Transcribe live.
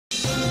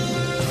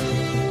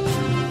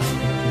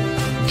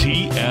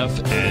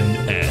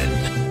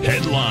TFNN.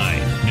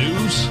 Headline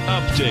News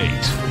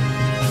Update.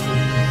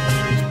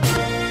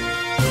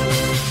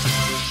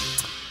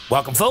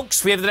 Welcome,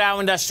 folks. We have the Dow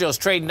Industrials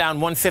trading down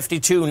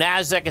 152.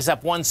 NASDAQ is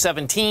up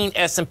 117.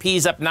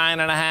 S&P's up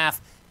 9.5.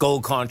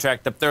 Gold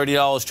contract up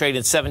 $30,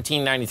 trading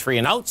 $17.93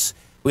 an ounce.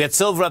 We had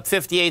silver up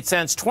 58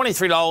 cents,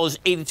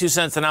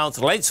 $23.82 an ounce.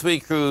 Light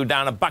sweet crude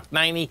down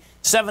 $1.90,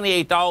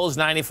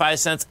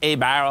 $78.95 a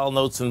barrel.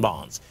 Notes and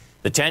bonds.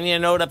 The 10-year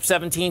note up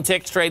 17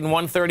 ticks, trading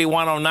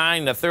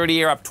 131.09. The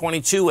 30-year up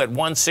 22 at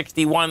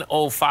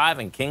 161.05.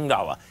 And King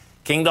Dollar.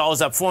 King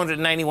Dollar's up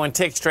 491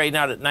 ticks, trading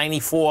out at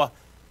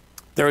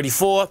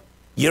 94.34.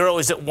 Euro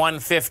is at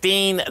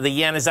 115. The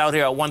yen is out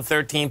here at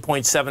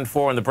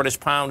 113.74, and the British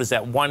pound is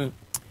at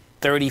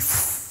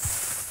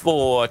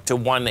 134 to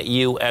 1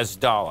 U.S.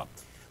 dollar.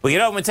 We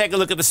get over and take a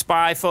look at the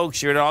SPY,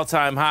 folks. You're at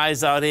all-time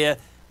highs out here.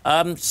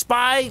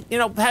 SPY,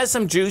 has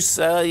some juice.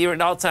 You're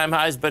at all-time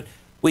highs, but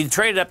we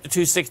traded up to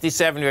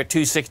 267. You're at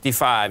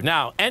 265.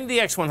 Now,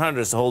 NDX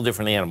 100 is a whole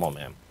different animal,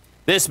 man.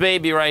 This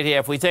baby right here,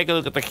 if we take a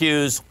look at the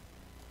Qs,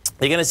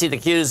 you're going to see the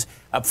Qs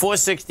up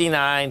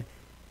 469.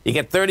 You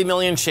get 30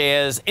 million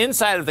shares.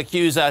 Inside of the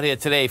Qs out here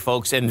today,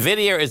 folks,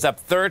 NVIDIA is up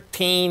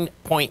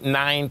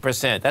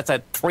 13.9%. That's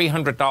a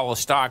 $300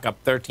 stock,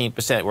 up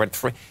 13%. We're at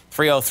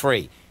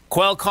 303.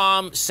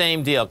 Qualcomm,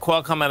 same deal.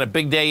 Qualcomm had a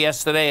big day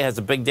yesterday, has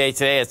a big day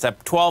today. It's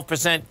up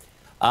 12%.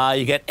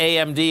 You get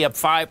AMD up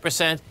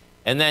 5%.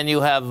 And then you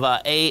have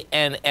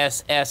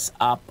ANSS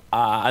up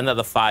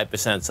another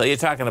 5%. So you're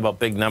talking about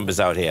big numbers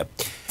out here.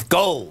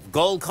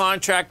 Gold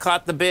contract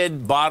caught the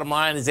bid. Bottom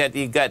line is that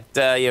you got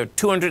your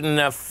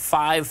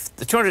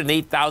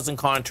 208,000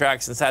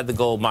 contracts inside the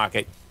gold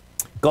market.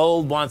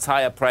 Gold wants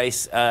higher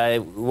price.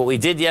 What we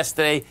did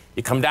yesterday,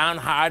 you come down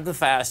hard and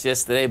fast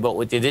yesterday, but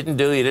what you didn't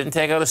do, you didn't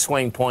take out a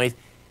swing point.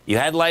 You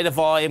had lighter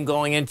volume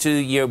going into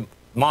your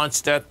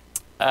monster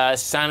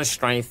sign of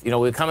strength. We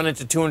were coming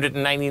into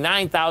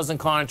 299,000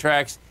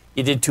 contracts.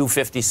 You did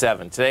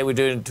 257. Today we're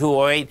doing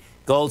 208.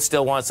 Gold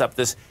still wants up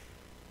this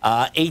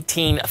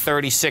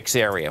 1836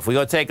 area. If we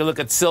go take a look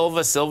at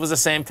silver, silver's the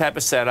same type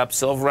of setup.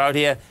 Silver out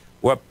here,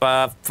 we're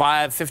up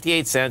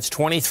 58 cents,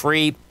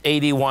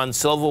 23.81.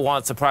 Silver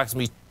wants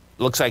approximately,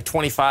 looks like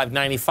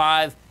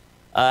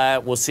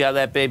 25.95. We'll see how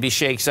that baby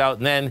shakes out.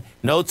 And then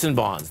notes and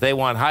bonds. They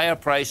want higher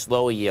price,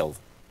 lower yield.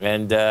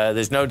 And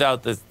there's no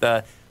doubt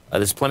that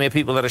there's plenty of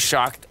people that are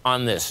shocked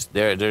on this.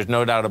 There's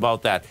no doubt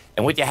about that.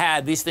 And what you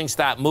had, these things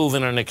start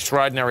moving in an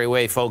extraordinary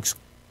way, folks,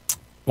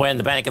 when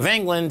the Bank of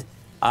England,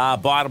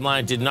 bottom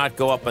line, did not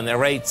go up on their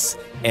rates.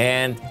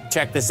 And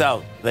check this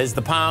out. There's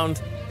the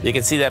pound. You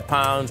can see that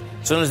pound.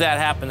 As soon as that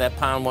happened, that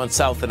pound went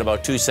south in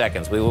about 2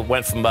 seconds. We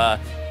went from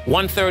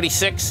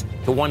 136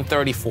 to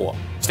 134.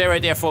 Stay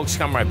right there, folks.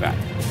 Come right back.